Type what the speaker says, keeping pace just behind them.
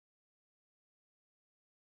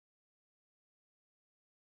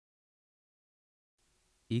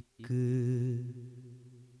ایک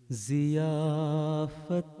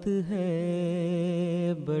ضیافت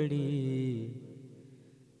ہے بڑی،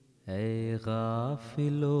 اے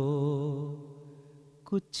غافلو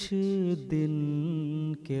کچھ دن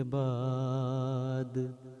کے بعد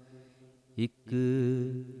ایک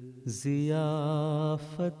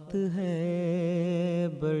ضیافت ہے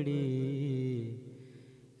بڑی،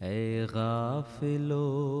 اے غافلو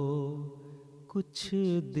کچھ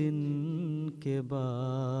دن کے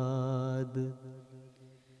بعد،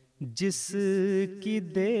 جس کی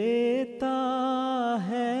دیتا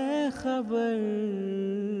ہے خبر،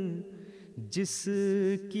 جس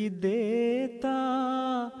کی دیتا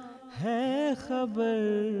ہے خبر،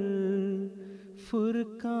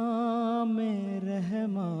 فرقان میں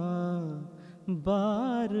رحماں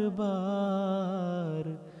بار بار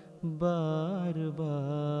بار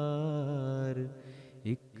بار،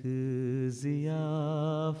 ایک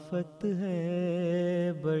ضیافت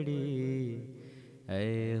ہے بڑی،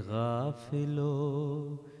 اے غافلو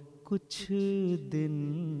کچھ دن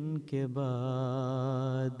کے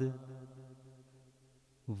بعد،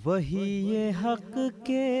 وہی حق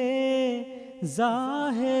کے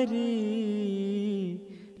ظاہری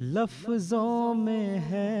لفظوں میں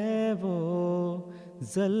ہے وہ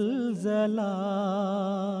زلزلہ،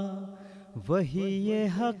 وہی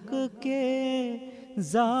حق کے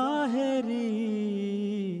ظاہری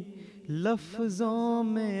لفظوں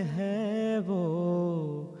میں ہے وہ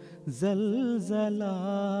زلزلہ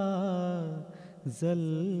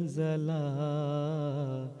زلزلہ،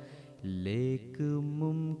 لیک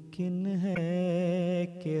ممکن ہے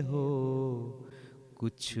کہ ہو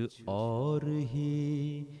کچھ اور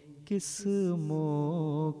ہی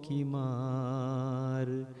قسموں کی مار،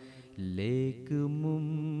 لیک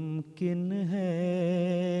ممکن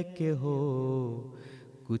ہے کہ ہو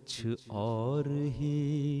کچھ اور ہی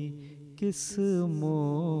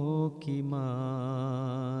قسموں کی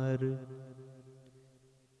مار،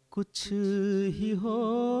 کچھ ہی ہو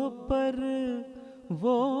پر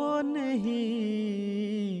وہ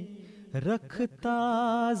نہیں رکھتا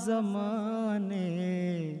زمانے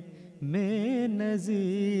میں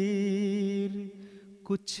نظیر،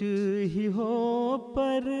 کچھ ہی ہو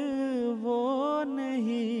پر وہ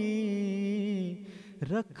نہیں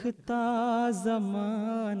رکھتا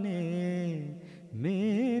زمانے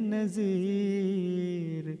میں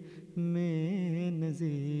نظیر میں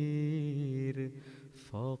نظیر،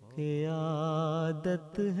 فوق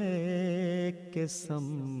عادت ہے کہ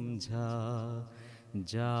سمجھا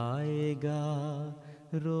جائے گا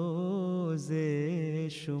روز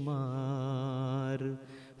شمار،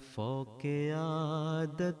 فوق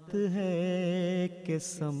عادت ہے کہ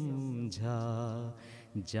سمجھا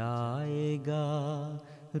جائے گا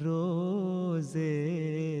روز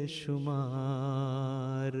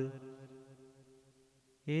شمار،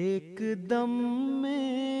 ایک دم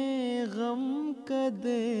میں غم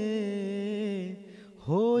کدے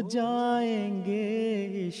ہو جائیں گے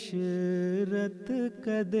عشرت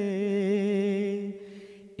کدے،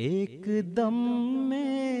 ایک دم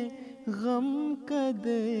میں غم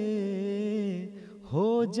کدے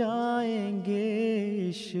ہو جائیں گے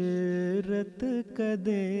عشرت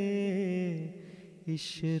کدے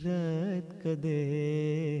عشرت کدے،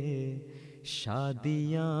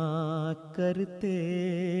 شادیاں کرتے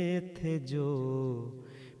تھے جو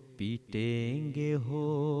پیٹیں گے ہو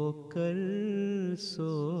کر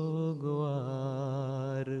سوگوار،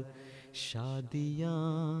 شادیاں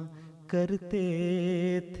کرتے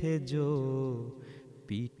تھے جو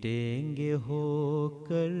پیٹیں گے ہو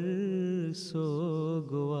کر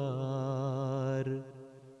سوگوار،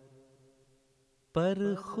 پر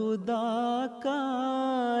خدا کا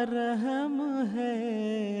رحم ہے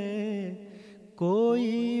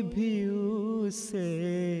کوئی بھی اسے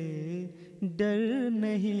ڈر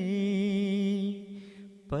نہیں،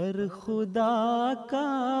 پر خدا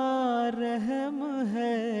کا رحم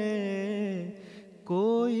ہے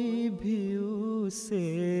کوئی بھی اسے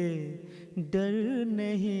ڈر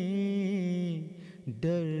نہیں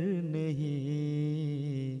ڈر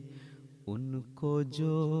نہیں، ان کو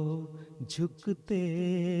جو جھکتے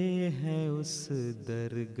ہیں اس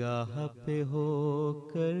درگاہ پہ ہو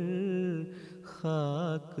کر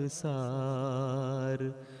خاک سار،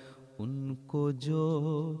 ان کو جو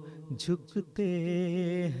جھکتے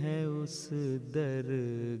ہیں اس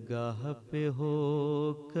درگاہ پہ ہو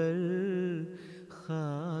کر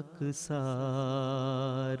خاک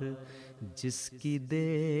سار، جس کی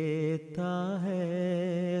دیتا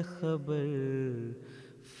ہے خبر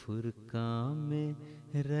فرقان میں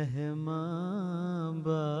رحماں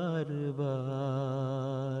بار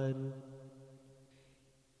بار،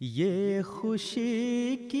 یہ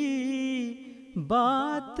خوشی کی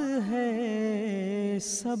بات ہے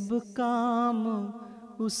سب کام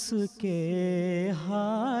اس کے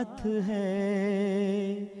ہاتھ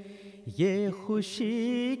ہے، یہ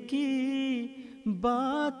خوشی کی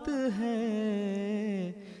بات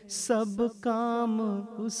ہے سب کام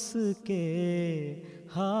اس کے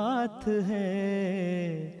ہاتھ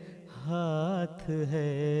ہے، ہاتھ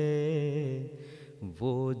ہے۔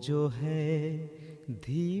 وہ جو ہے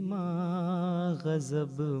دھیما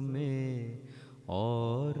غضب میں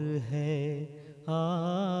اور ہے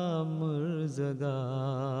آمرزگار،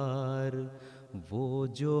 وہ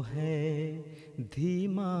جو ہے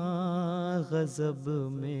دھیما غضب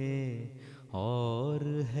میں اور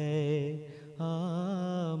ہے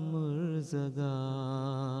آمرزگار۔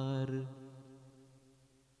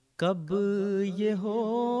 کب یہ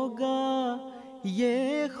ہوگا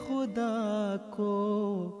یہ خدا کو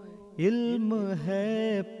علم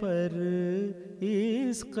ہے پر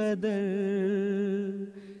اس قدر،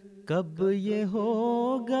 کب یہ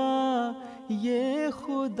ہوگا یہ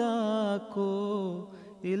خدا کو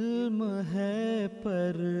علم ہے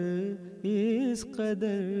پر اس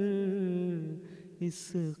قدر،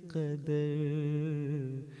 اس قدر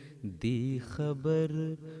دی خبر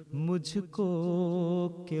مجھ کو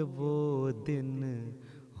کہ وہ دن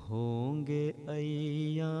ہوں گے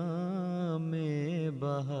ایام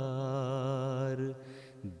بہار،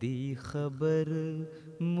 دی خبر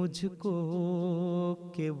مجھ کو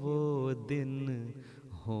کہ وہ دن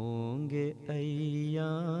ہوں گے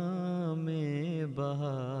ایام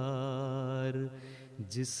بہار،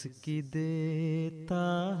 جس کی دیتا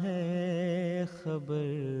ہے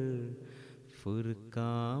خبر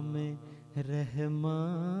فرقان میں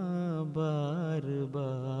رحماں بار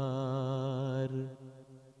بار۔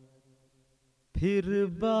 پھر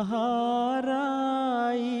بہار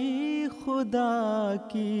آئی خدا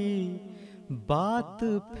کی بات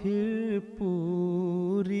پھر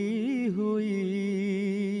پوری ہوئی،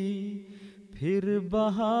 پھر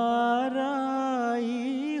بہار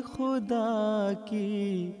آئی خدا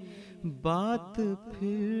کی بات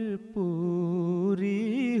پھر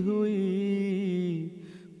پوری ہوئی،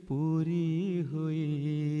 پوری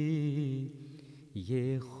ہوئی۔ یہ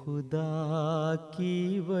خدا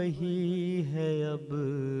کی وحی ہے اب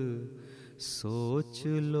سوچ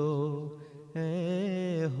لو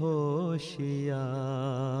اے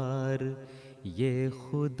ہوشیار، یہ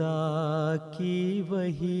خدا کی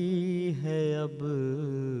وحی ہے اب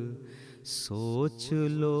سوچ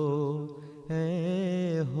لو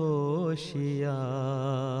اے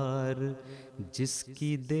ہوشیار، جس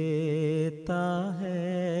کی دیتا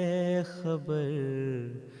ہے خبر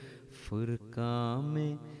فرقان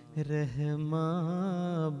میں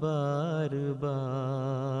رحماں بار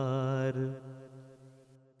بار۔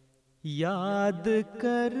 یاد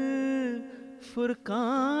کر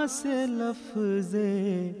فرقان سے لفظ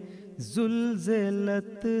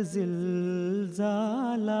زلزلت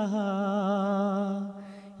زلزالہ،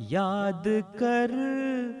 یاد کر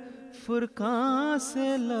فرقان سے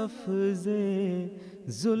لفظ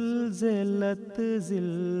زلزلت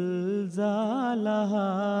زلزالہ،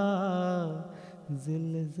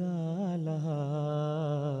 زلزالہ۔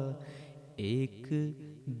 ایک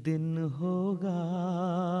دن ہوگا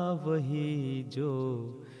وہی جو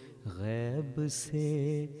غیب سے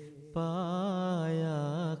پایا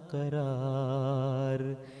قرار،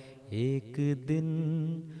 ایک دن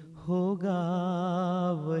ہوگا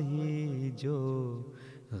وہی جو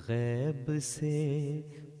غیب سے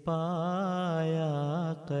پایا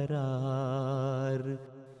قرار،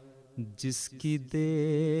 جس کی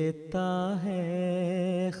دیتا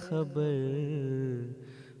ہے خبر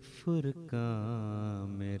فرقان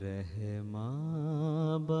میں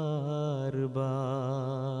رحماں بار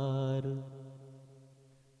بار۔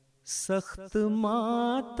 سخت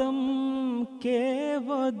ماتم کے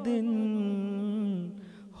وہ دن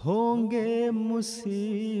ہوں گے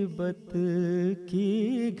مصیبت کی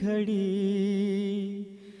گھڑی،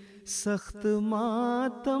 سخت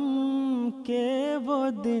ماتم کے وہ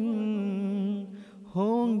دن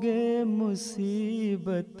ہوں گے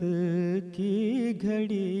مصیبت کی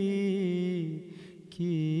گھڑی،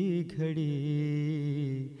 کی گھڑی۔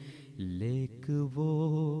 لیکن وہ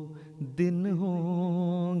دن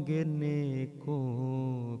ہوں گے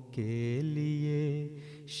نیکوں کے لیے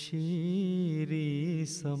شیریں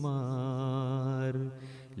سمار،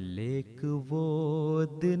 لیکن وہ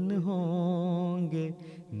دن ہوں گے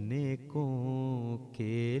نیکوں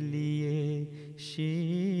کے لیے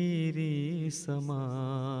شیریں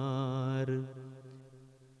سمار۔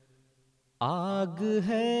 آگ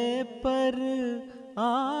ہے پر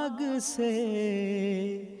آگ سے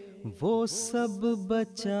وہ سب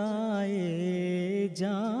بچائے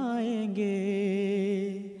جائیں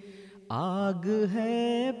گے. آگ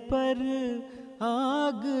ہے پر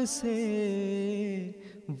آگ سے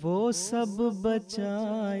وہ سب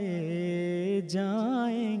بچائے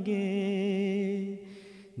جائیں گے.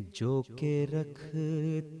 جو کہ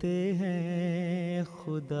رکھتے ہیں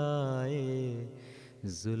خدائے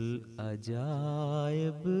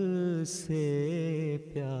ذوالعجائب سے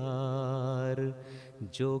پیار.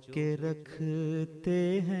 جو کہ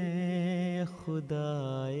رکھتے ہیں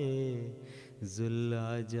خدائے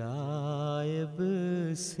ذوالعجائب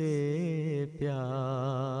سے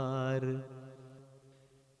پیار.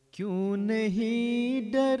 کیوں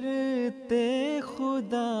نہیں ڈرتے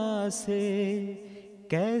خدا سے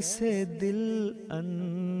کیسے دل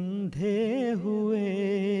اندھے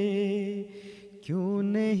ہوئے. کیوں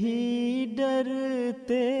نہیں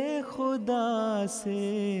ڈرتے خدا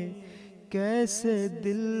سے کیسے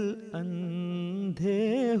دل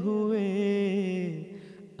اندھے ہوئے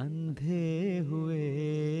اندھے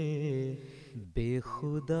ہوئے. بے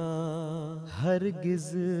خدا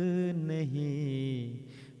ہرگز نہیں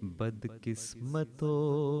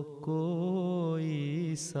بدقسمتوں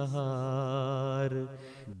کوئی سہار.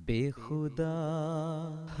 بے خدا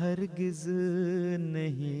ہرگز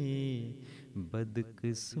نہیں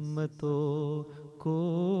بدقسمتوں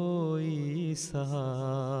کوئی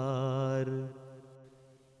سہار.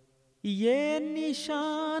 یہ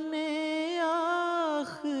نشان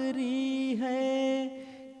آخری ہے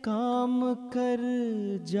کام کر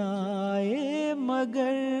جائے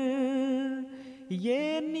مگر.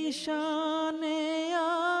 یہ نشان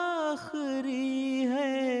آخری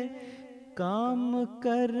ہے کام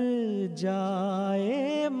کر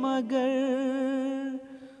جائے مگر.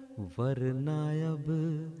 ورنہ اب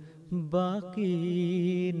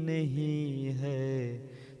باقی نہیں ہے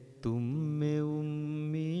تم میں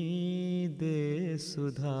امید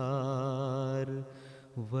سدھار.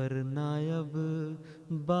 ورنہ اب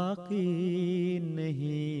باقی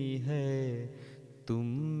نہیں ہے تم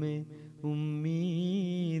میں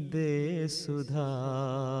امید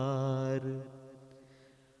سدھار.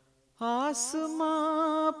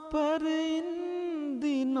 آسماں پر ان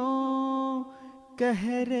دنوں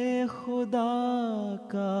قہر خدا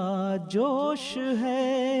کا جوش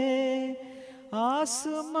ہے.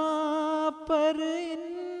 آسماں پر ان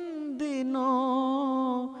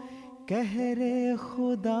دنوں قہر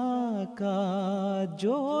خدا کا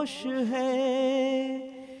جوش ہے.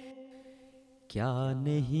 کیا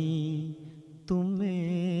نہیں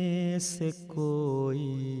تمہیں سے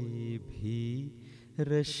کوئی بھی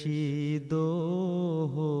رشید و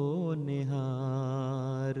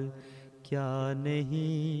ہونہار. کیا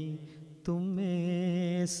نہیں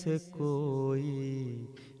تمہیں سے کوئی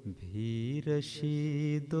بھی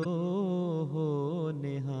رشید و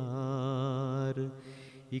ہونہار.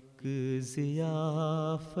 ایک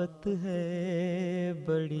ضیافت ہے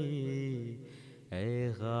بڑی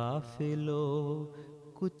اے غافلو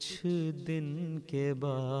کچھ دن کے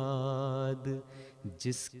بعد.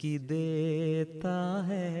 جس کی دیتا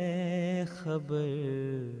ہے خبر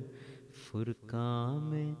فرقان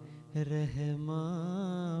میں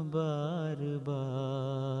رحماں بار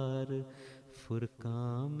بار.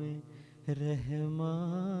 فرقان میں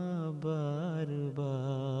رحماں بار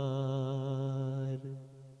بار.